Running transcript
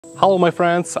Hello my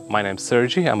friends, my name is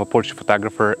Sergi. I'm a portrait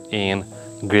photographer in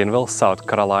Greenville, South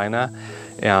Carolina,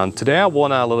 and today I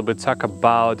want to a little bit talk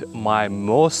about my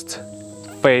most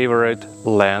favorite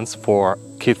lens for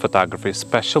kid photography,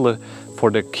 especially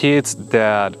for the kids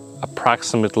that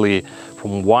approximately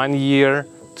from 1 year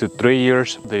to 3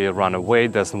 years, they run away,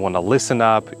 doesn't want to listen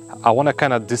up. I want to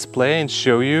kind of display and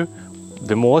show you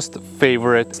the most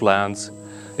favorite lens.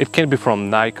 It can be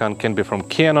from Nikon, can be from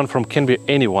Canon, can be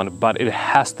anyone, but it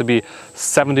has to be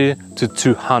 70 to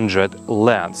 200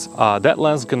 lens. That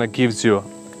lens gonna gives you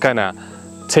kind of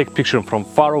take picture from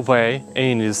far away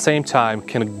and at the same time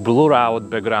can blur out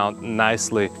background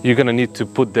nicely. You're gonna need to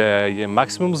put the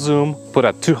maximum zoom, put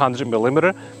at 200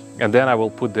 millimeter, and then I will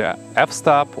put the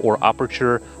f-stop or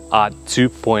aperture at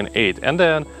 2.8, and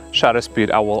then shutter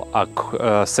speed I will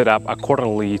set up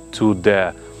accordingly to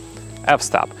the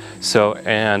f-stop. So,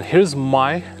 and here's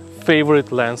my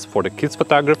favorite lens for the kids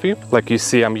photography. Like you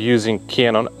see, I'm using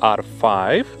Canon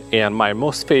R5, and my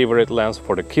most favorite lens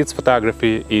for the kids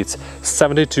photography is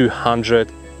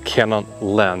 70-200 Canon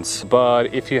lens.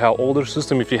 But if you have older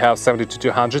system, if you have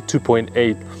 70-200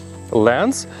 2.8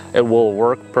 lens, it will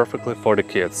work perfectly for the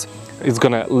kids. It's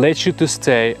gonna let you to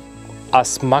stay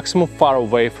as maximum far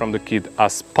away from the kid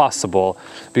as possible,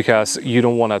 because you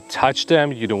don't want to touch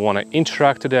them, you don't want to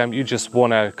interact with them, you just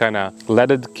want to kind of let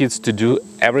the kids to do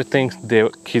everything the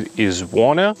kid is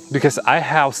wanna. Because I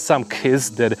have some kids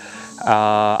that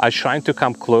are trying to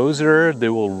come closer, they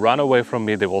will run away from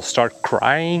me, they will start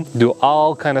crying, do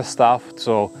all kind of stuff.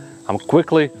 So I'm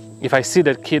quickly, if I see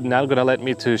that kid not gonna let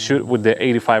me to shoot with the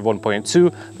 85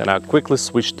 1.2, then I'll quickly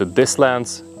switch to this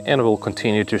lens and we'll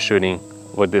continue to shooting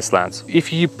with this lens.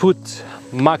 If you put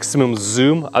maximum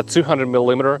zoom at 200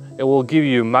 millimeter, it will give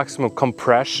you maximum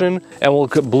compression and will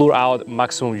blur out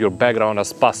maximum your background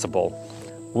as possible.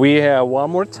 We have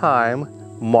one more time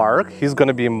Mark. He's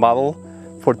gonna be a model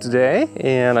for today,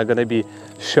 and I'm gonna be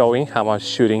showing how I'm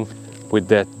shooting with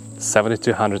that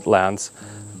 70-200 lens.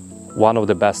 One of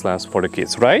the best lenses for the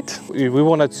kids, right? We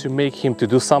wanted to make him to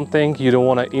do something. You don't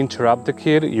want to interrupt the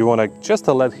kid. You want to just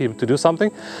let him to do something.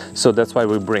 So that's why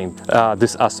we bring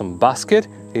this awesome basket,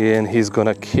 and he's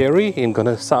gonna carry. He's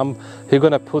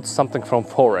gonna put something from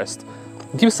forest.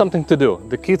 Give something to do.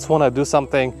 The kids want to do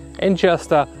something, and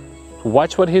just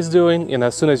watch what he's doing. And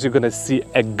as soon as you're gonna see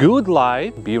a good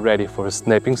light, be ready for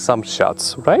snapping some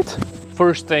shots, right?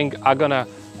 First thing, I'm gonna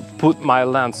put my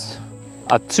lens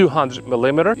at 200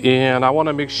 millimeter, and I want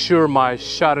to make sure my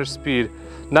shutter speed,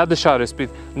 not the shutter speed,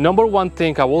 number one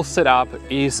thing I will set up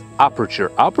is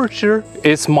aperture. Aperture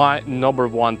is my number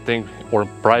one thing or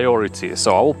priority,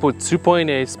 so I will put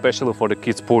 2.8, especially for the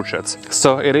kids portraits.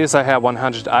 So it is, I have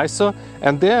 100 ISO,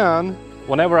 and then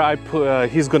whenever I put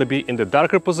he's going to be in the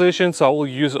darker position, so I will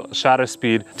use shutter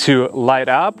speed to light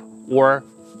up or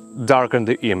darken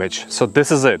the image. So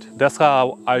this is it. That's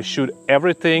how I shoot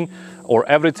everything, or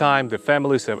every time the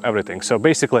families have everything. So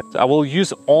basically I will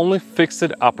use only fixed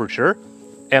aperture,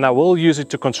 and I will use it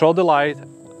to control the light,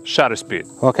 shutter speed.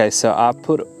 Okay, so I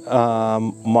put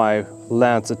my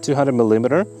lens at 200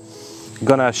 millimeter.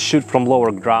 Gonna shoot from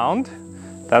lower ground.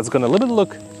 That's gonna a little bit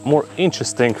look more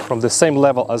interesting from the same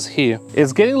level as here.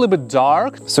 It's getting a little bit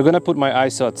dark, so I'm gonna put my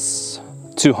ISO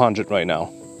at 200 right now.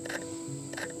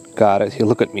 Got it. Here,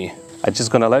 look at me. I'm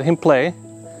just gonna let him play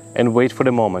and wait for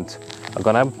the moment. I'm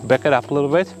gonna back it up a little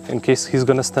bit in case he's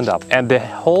gonna stand up. And the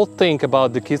whole thing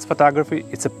about the kids photography,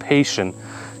 it's a patient.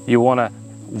 You wanna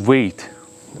wait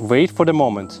for the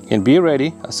moment and be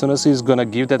ready as soon as he's gonna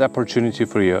give that opportunity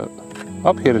for you.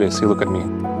 Oh, here it is. He look at me.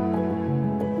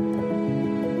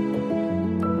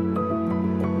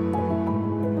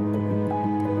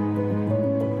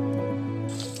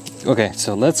 Okay,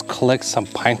 so let's collect some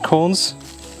pine cones.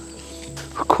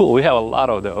 Cool, we have a lot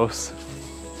of those.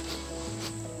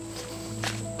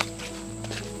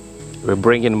 We're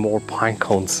bringing more pine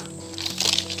cones.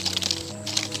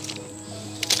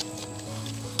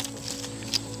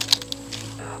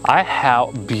 I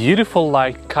have beautiful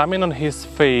light coming on his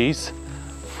face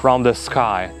from the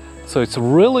sky. So it's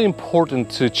really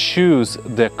important to choose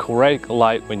the correct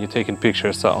light when you're taking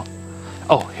pictures. So,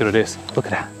 oh, here it is. Look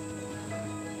at that.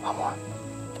 One more.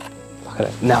 Look at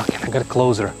it. Now can I get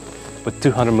closer with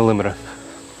 200 millimeter?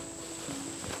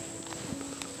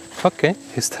 Okay,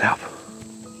 he stood up.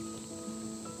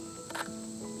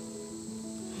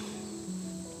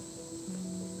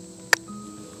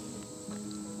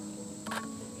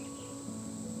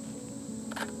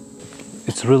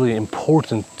 It's really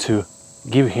important to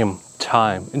give him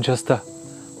time and just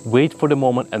wait for the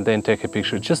moment and then take a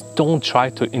picture. Just don't try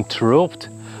to interrupt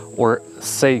or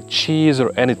say cheese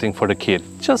or anything for the kid.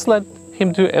 Just let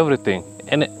him do everything,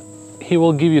 and he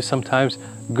will give you sometimes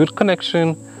good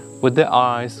connection with the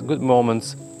eyes, good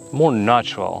moments, more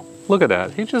natural. Look at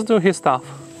that, he's just doing his stuff.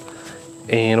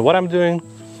 And what I'm doing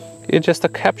is just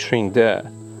capturing the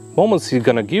moments he's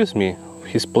gonna give me.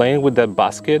 He's playing with that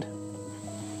basket.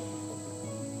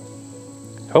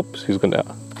 Oops, he's gonna...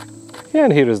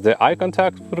 And here is the eye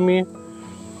contact for me.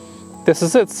 This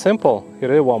is it, simple.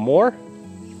 Here is one more.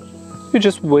 You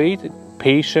just wait,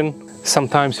 patient.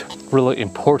 Sometimes really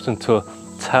important to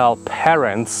tell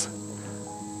parents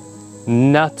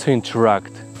not to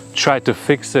interact. Try to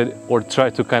fix it or try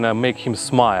to kind of make him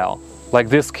smile. Like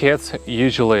these kids,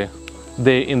 usually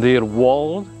they in their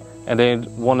world and they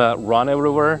want to run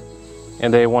everywhere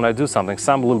and they want to do something.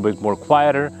 Some a little bit more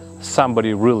quieter,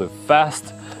 somebody really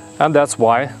fast. And that's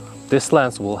why this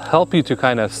lens will help you to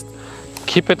kind of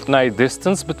keep it nice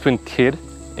distance between kid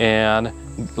and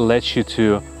let you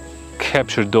to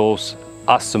capture those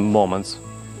awesome moments.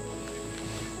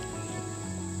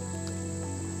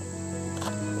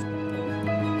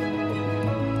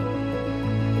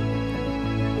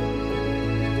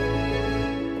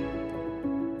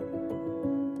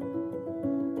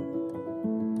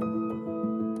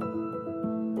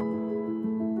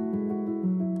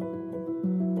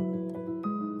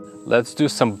 Let's do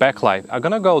some backlight. I'm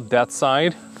gonna go that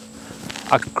side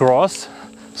across.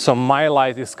 So my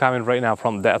light is coming right now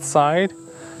from that side.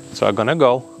 So I'm gonna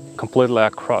go completely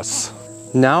across.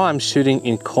 Now I'm shooting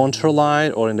in contour light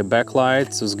or in the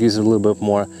backlight, so it gives you a little bit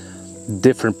more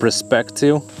different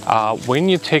perspective. When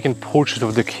you're taking portrait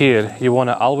of the kid, you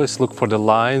wanna always look for the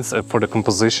lines and for the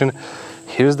composition.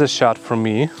 Here's the shot for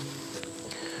me.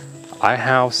 I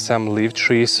have some leaf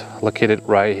trees located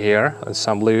right here, and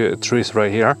some leaf trees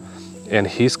right here. And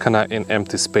he's kind of in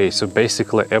empty space, so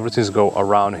basically everything's go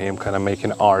around him, kind of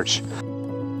making an arch.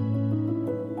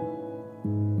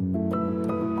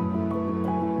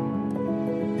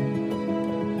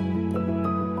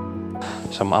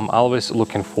 So I'm always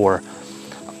looking for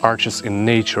arches in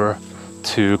nature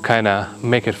to kind of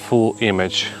make it full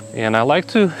image. And I like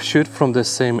to shoot from the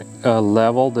same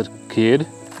level that kid.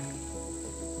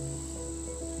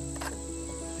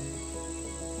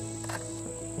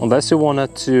 Unless you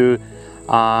wanted to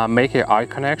make an eye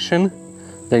connection,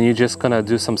 then you're just gonna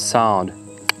do some sound.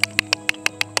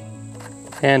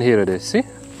 And here it is, see?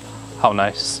 How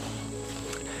nice.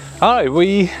 All right,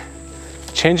 we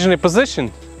changing the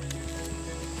position.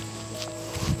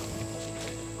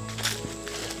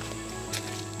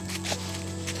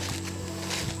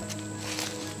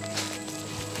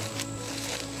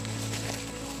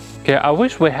 Okay, I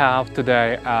wish we have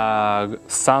today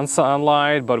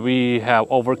sunlight, but we have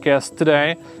overcast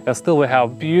today, and still we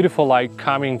have beautiful light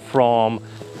coming from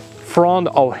front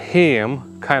of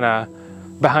him, kind of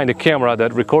behind the camera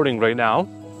that recording right now.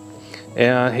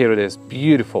 And here it is,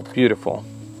 beautiful, beautiful.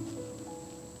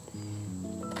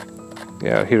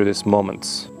 Yeah, here it is,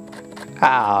 moments.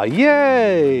 Ah,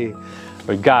 yay!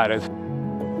 We got it.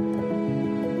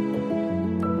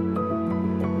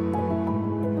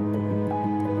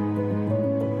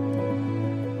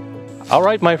 All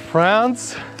right, my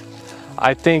friends,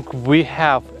 I think we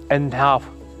have enough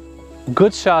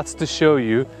good shots to show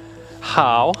you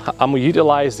how I'm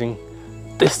utilizing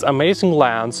this amazing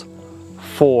lens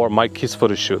for my kids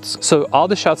photo shoots. So all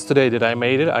the shots today that I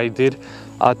made I did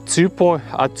a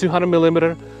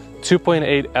 200mm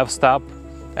 2.8 f-stop,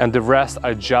 and the rest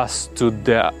I just to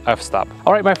the f-stop.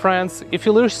 All right, my friends, if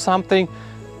you learned something,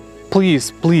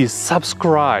 please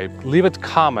subscribe, leave it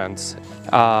comments,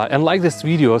 and like this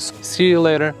videos. See you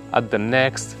later at the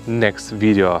next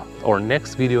video or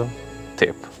next video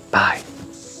tip. Bye.